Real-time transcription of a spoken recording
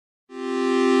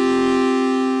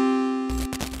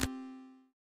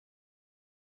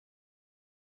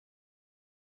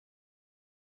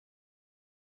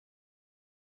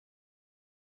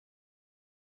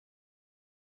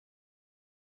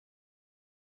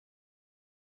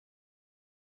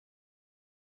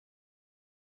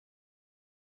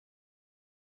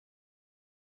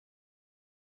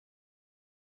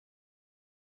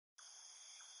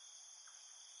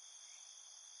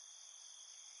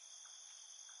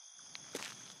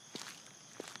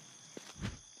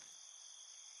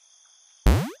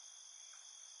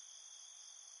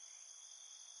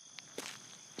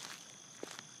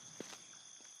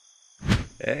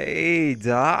Hey,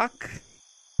 Doc.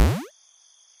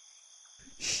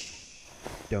 Shh.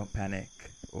 Don't panic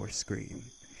or scream.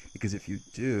 Because if you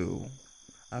do,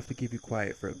 I'll have to keep you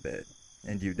quiet for a bit.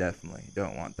 And you definitely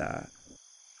don't want that.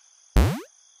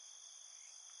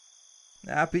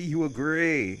 Happy you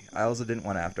agree. I also didn't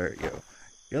want to have to hurt you.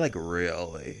 You're like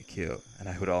really cute, and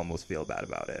I would almost feel bad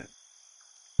about it.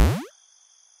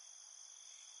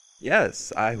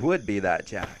 Yes, I would be that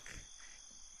Jack.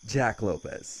 Jack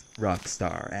Lopez, rock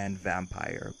star and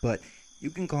vampire, but you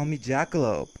can call me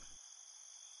Jackalope.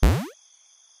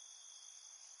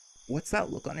 What's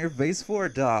that look on your face for,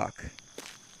 Doc?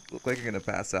 Look like you're gonna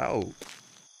pass out.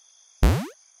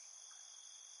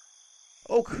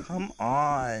 Oh, come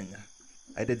on.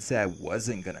 I did say I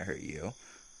wasn't gonna hurt you.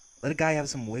 Let a guy have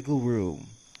some wiggle room.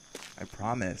 I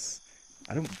promise.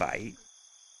 I don't bite.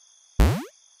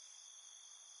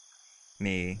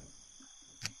 Me.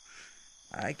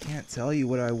 I can't tell you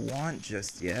what I want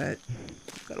just yet.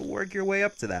 You've gotta work your way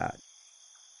up to that.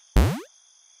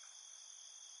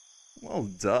 Well,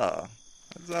 duh.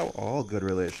 That's how all good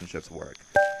relationships work.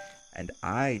 And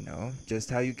I know just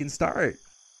how you can start.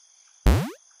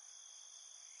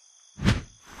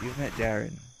 You've met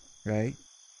Darren, right?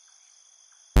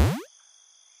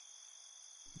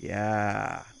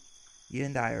 Yeah. He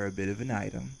and I are a bit of an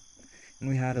item. And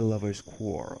we had a lover's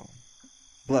quarrel.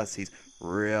 Plus, he's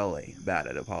really bad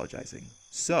at apologizing.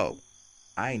 So,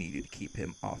 I needed to keep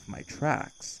him off my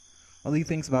tracks while he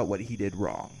thinks about what he did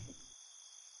wrong.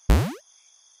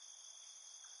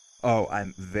 Oh,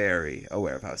 I'm very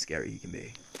aware of how scary he can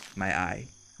be. My eye,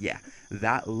 yeah,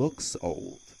 that looks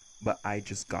old, but I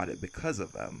just got it because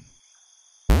of him.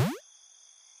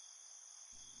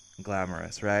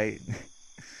 Glamorous, right?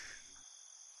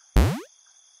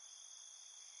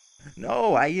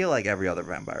 No, I heal like every other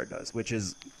vampire does, which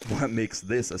is what makes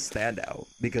this a standout,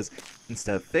 because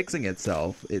instead of fixing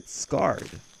itself, it's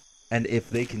scarred. And if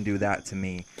they can do that to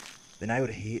me, then I would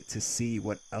hate to see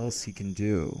what else he can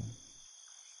do.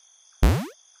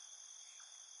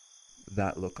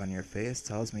 That look on your face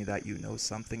tells me that you know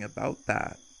something about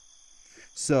that.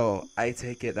 So, I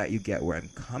take it that you get where I'm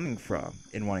coming from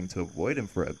in wanting to avoid him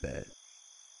for a bit.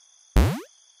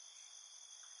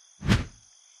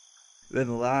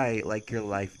 Then lie like your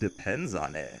life depends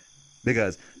on it.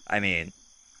 Because, I mean,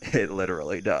 it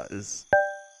literally does.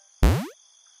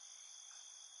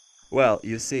 Well,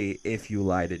 you see, if you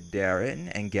lie to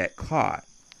Darren and get caught,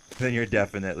 then you're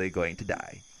definitely going to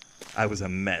die. I was a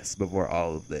mess before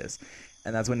all of this,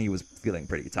 and that's when he was feeling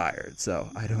pretty tired, so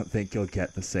I don't think you'll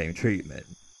get the same treatment.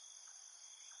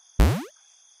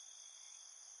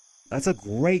 That's a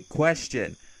great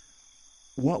question.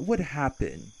 What would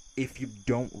happen if you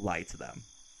don't lie to them?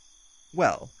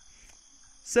 Well,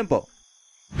 simple.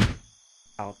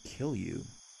 I'll kill you.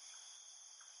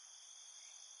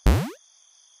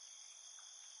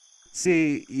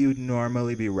 See, you'd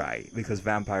normally be right, because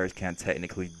vampires can't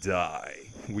technically die.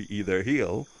 We either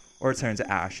heal, or turn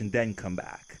to ash and then come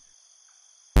back.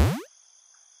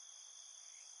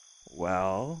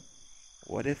 Well,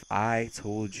 what if I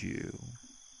told you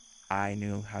I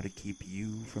knew how to keep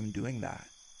you from doing that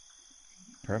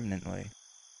permanently?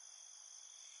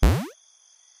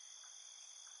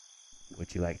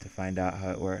 Would you like to find out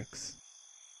how it works?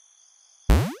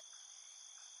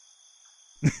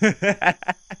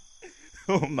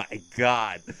 Oh my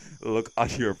god, look on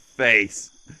your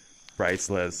face.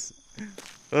 Priceless.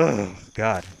 Oh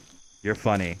god, you're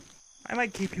funny. I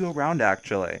might keep you around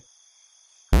actually.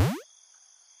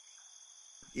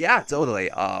 Yeah, totally.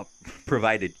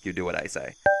 Provided you do what I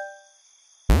say.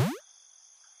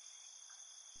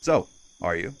 So,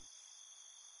 are you?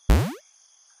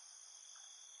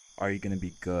 Are you gonna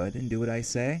be good and do what I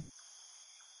say?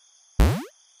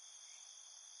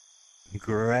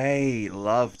 Great,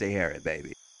 love to hear it,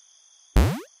 baby.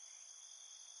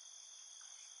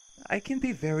 I can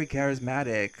be very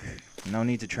charismatic. No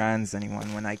need to trans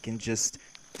anyone when I can just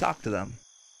talk to them.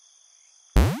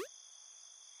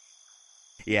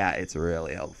 Yeah, it's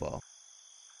really helpful.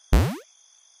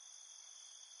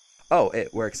 Oh,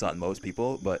 it works on most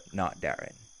people, but not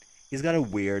Darren. He's got a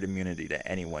weird immunity to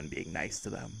anyone being nice to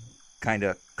them.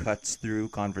 Kinda cuts through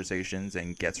conversations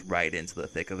and gets right into the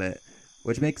thick of it,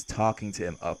 which makes talking to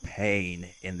him a pain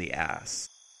in the ass.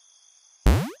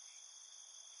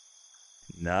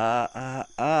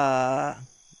 Nah,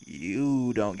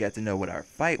 you don't get to know what our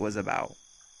fight was about.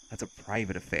 That's a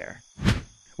private affair.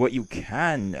 What you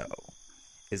can know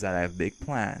is that I have big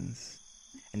plans,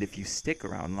 and if you stick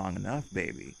around long enough,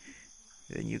 baby,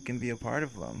 then you can be a part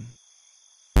of them.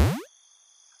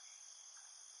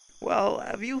 Well,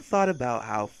 have you thought about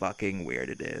how fucking weird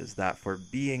it is that for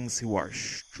beings who are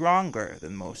stronger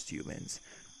than most humans,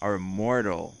 are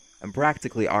immortal, and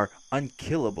practically are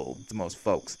unkillable to most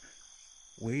folks,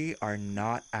 we are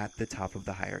not at the top of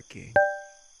the hierarchy.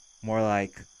 More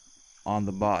like on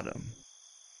the bottom.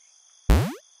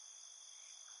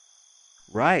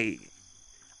 Right.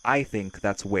 I think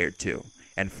that's weird too.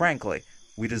 And frankly,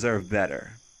 we deserve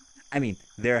better. I mean,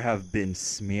 there have been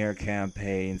smear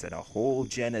campaigns and a whole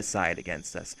genocide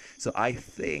against us. So I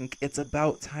think it's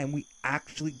about time we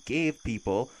actually gave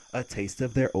people a taste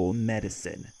of their own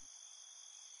medicine.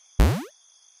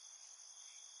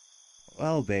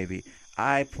 Well, baby,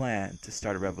 I plan to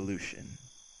start a revolution.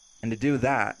 And to do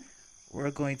that, we're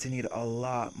going to need a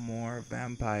lot more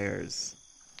vampires.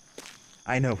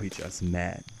 I know we just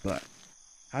met, but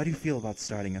how do you feel about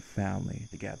starting a family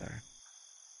together?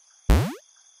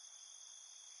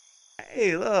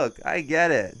 Hey, look, I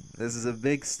get it. This is a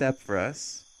big step for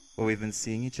us. But we've been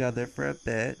seeing each other for a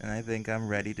bit, and I think I'm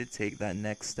ready to take that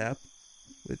next step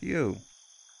with you.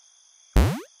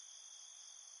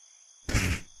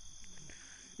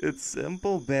 It's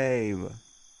simple, babe.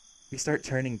 We start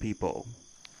turning people,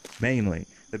 mainly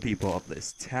the people of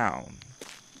this town,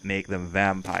 make them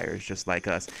vampires just like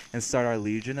us, and start our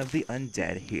legion of the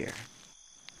undead here.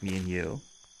 Me and you,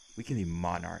 we can be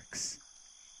monarchs.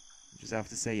 You just have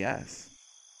to say yes.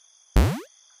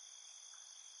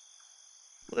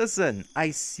 Listen, I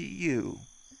see you.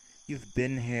 You've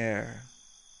been here,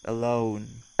 alone.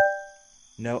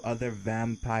 No other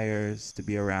vampires to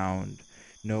be around.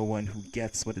 No one who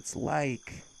gets what it's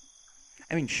like.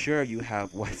 I mean, sure, you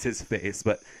have what's his face,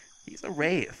 but he's a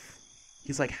wraith.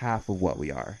 He's like half of what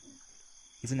we are.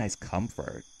 He's a nice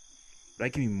comfort, but I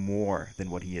can be more than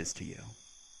what he is to you.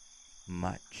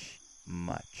 Much,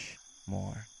 much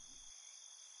more.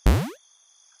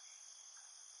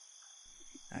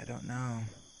 I don't know.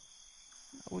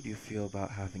 How would you feel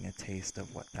about having a taste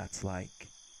of what that's like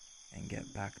and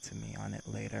get back to me on it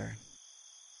later?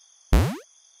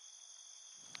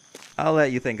 I'll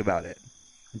let you think about it.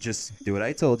 Just do what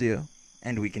I told you,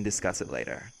 and we can discuss it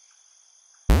later.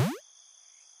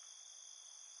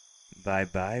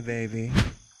 Bye-bye, baby.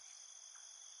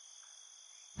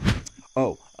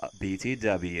 Oh,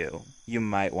 BTW, you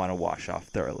might want to wash off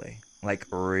thoroughly. Like,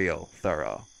 real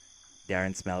thorough.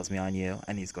 Darren smells me on you,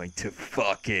 and he's going to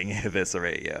fucking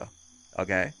eviscerate you.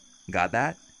 Okay? Got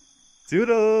that?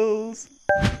 Toodles!